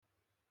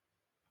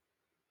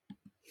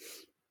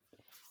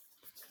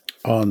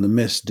on the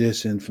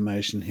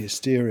mis-disinformation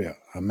hysteria.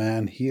 A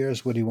man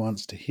hears what he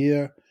wants to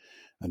hear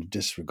and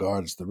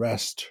disregards the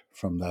rest,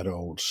 from that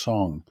old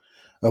song.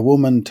 A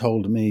woman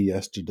told me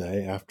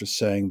yesterday, after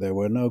saying there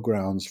were no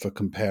grounds for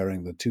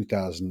comparing the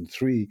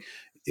 2003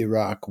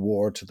 Iraq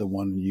war to the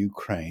one in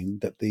Ukraine,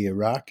 that the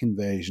Iraq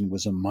invasion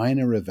was a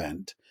minor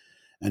event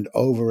and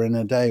over in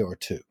a day or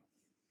two.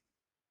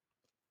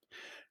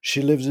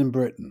 She lives in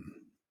Britain,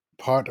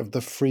 part of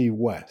the free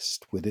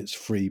West with its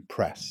free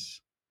press.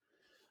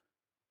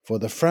 For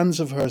the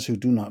friends of hers who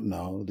do not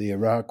know, the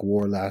Iraq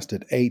War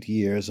lasted 8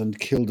 years and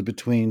killed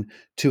between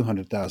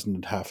 200,000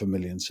 and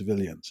 500,000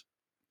 civilians.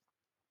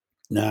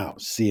 Now,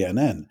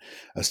 CNN,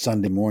 a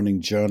Sunday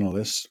morning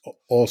journalist,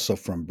 also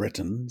from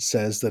Britain,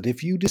 says that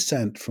if you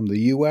dissent from the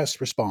US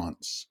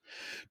response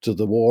to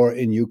the war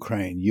in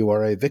Ukraine, you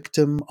are a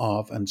victim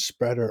of and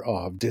spreader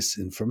of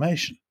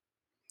disinformation.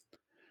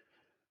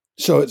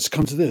 So it's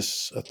come to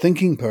this. A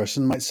thinking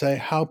person might say,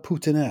 how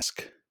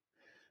Putin-esque.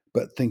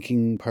 But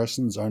thinking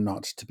persons are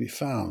not to be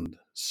found.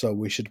 So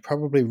we should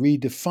probably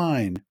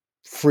redefine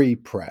free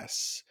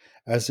press,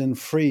 as in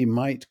free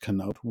might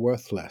connote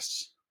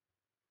worthless.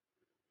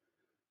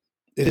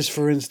 It is,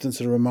 for instance,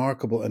 a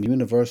remarkable and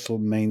universal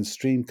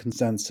mainstream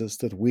consensus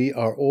that we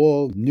are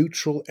all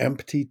neutral,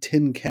 empty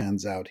tin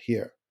cans out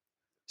here,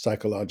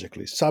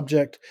 psychologically,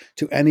 subject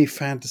to any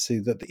fantasy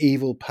that the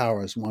evil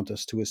powers want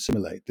us to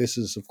assimilate. This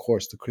is, of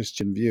course, the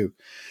Christian view,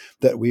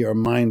 that we are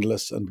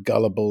mindless and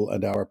gullible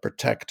and our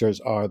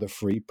protectors are the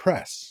free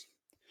press.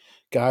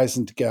 Guys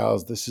and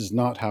gals, this is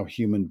not how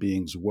human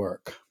beings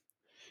work.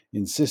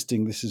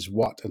 Insisting this is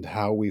what and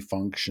how we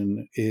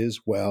function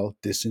is, well,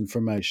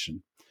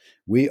 disinformation.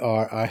 We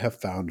are, I have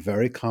found,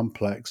 very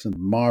complex and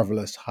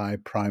marvelous high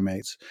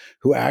primates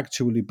who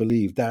actually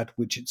believe that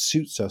which it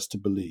suits us to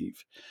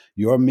believe.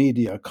 Your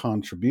media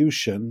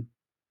contribution,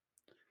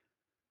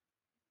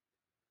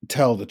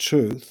 tell the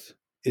truth,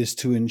 is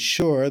to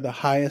ensure the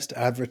highest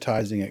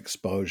advertising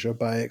exposure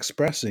by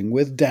expressing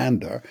with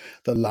dander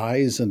the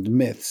lies and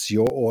myths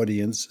your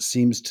audience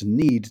seems to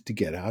need to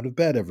get out of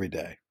bed every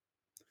day.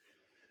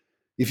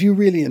 If you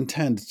really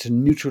intend to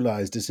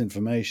neutralize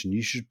disinformation,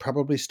 you should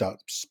probably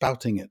start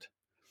spouting it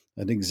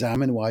and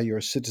examine why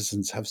your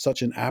citizens have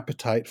such an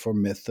appetite for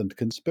myth and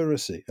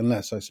conspiracy,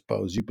 unless I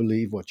suppose you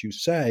believe what you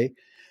say.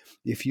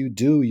 If you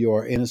do,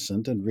 you're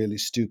innocent and really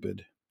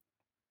stupid.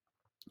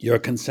 Your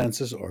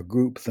consensus or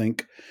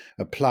groupthink,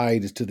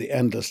 applied to the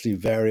endlessly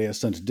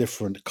various and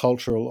different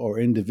cultural or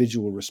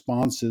individual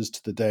responses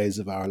to the days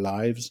of our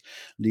lives,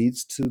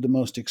 leads to the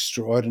most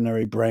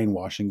extraordinary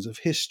brainwashings of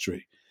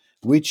history.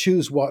 We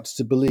choose what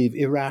to believe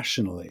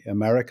irrationally.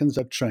 Americans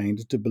are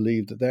trained to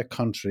believe that their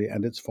country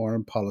and its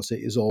foreign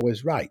policy is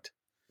always right.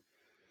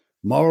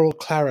 Moral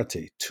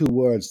clarity, two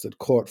words that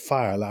caught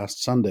fire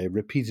last Sunday,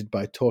 repeated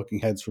by talking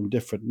heads from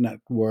different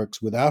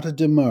networks without a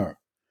demur.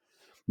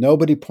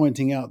 Nobody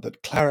pointing out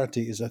that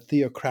clarity is a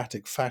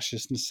theocratic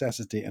fascist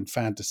necessity and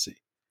fantasy.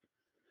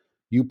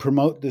 You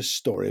promote this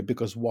story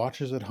because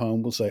watchers at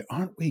home will say,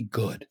 aren't we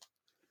good?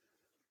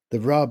 The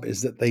rub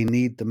is that they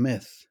need the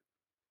myth.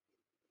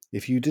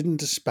 If you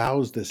didn't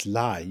espouse this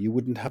lie, you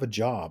wouldn't have a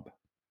job.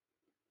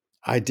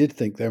 I did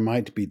think there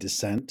might be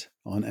dissent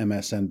on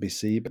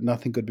MSNBC, but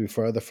nothing could be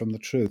further from the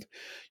truth.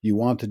 You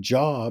want a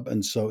job,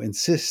 and so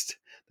insist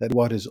that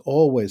what is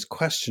always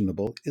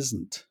questionable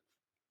isn't.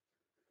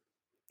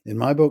 In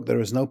my book,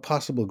 there is no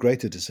possible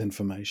greater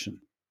disinformation.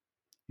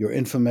 Your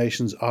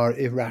informations are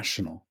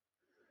irrational.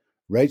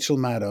 Rachel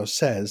Maddow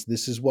says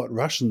this is what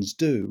Russians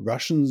do.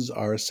 Russians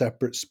are a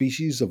separate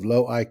species of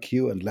low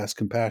IQ and less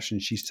compassion,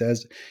 she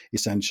says,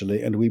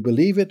 essentially, and we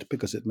believe it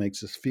because it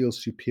makes us feel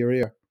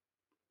superior.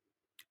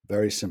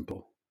 Very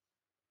simple.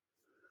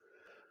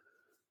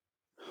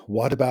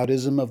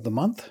 Whataboutism of the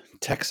month?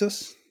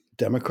 Texas.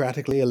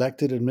 Democratically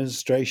elected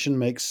administration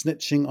makes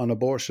snitching on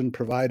abortion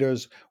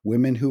providers,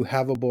 women who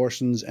have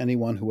abortions,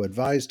 anyone who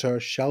advised her,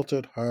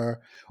 sheltered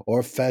her,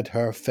 or fed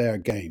her fair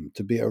game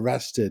to be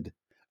arrested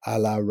a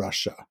la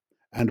Russia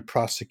and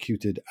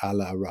prosecuted a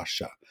la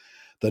Russia.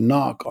 The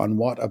knock on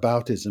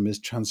whataboutism is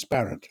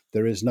transparent.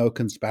 There is no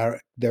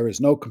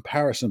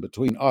comparison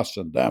between us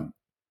and them.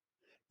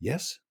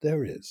 Yes,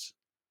 there is.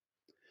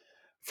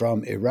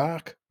 From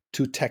Iraq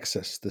to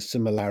Texas, the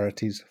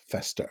similarities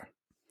fester.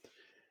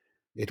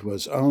 It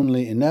was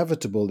only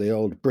inevitable the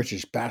old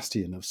British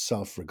bastion of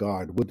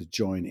self-regard would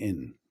join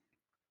in.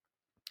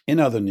 In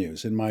other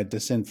news, in my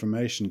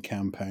disinformation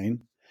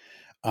campaign,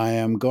 I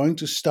am going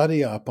to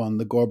study up on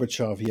the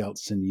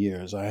Gorbachev-Yeltsin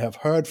years. I have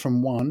heard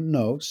from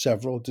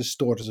several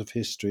distorters of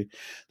history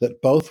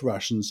that both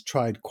Russians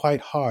tried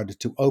quite hard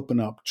to open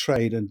up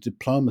trade and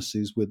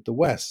diplomacies with the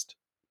West.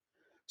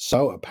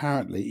 So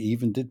apparently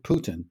even did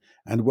Putin,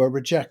 and were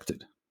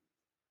rejected.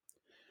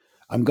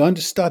 I'm going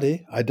to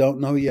study, I don't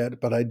know yet,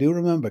 but I do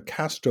remember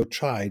Castro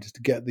tried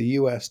to get the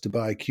US to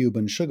buy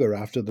Cuban sugar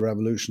after the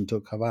revolution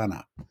took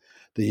Havana.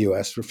 The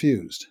US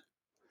refused.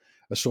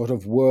 A sort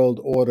of world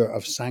order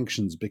of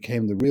sanctions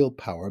became the real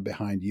power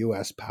behind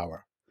US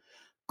power.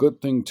 Good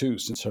thing, too,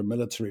 since her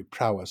military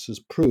prowess has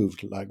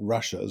proved, like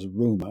Russia's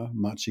rumor,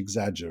 much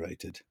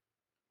exaggerated.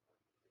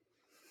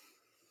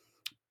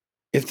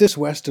 If this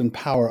Western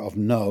power of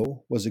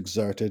no was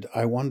exerted,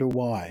 I wonder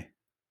why.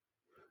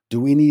 Do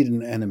we need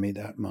an enemy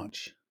that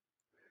much?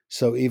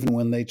 So even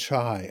when they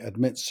try,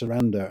 admit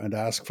surrender, and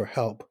ask for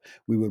help,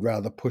 we would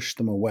rather push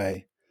them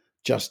away,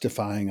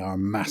 justifying our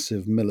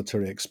massive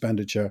military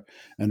expenditure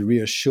and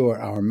reassure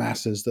our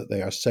masses that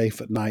they are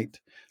safe at night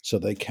so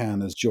they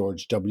can, as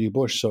George W.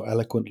 Bush so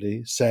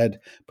eloquently said,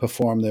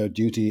 perform their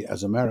duty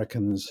as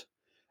Americans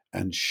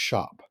and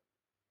shop.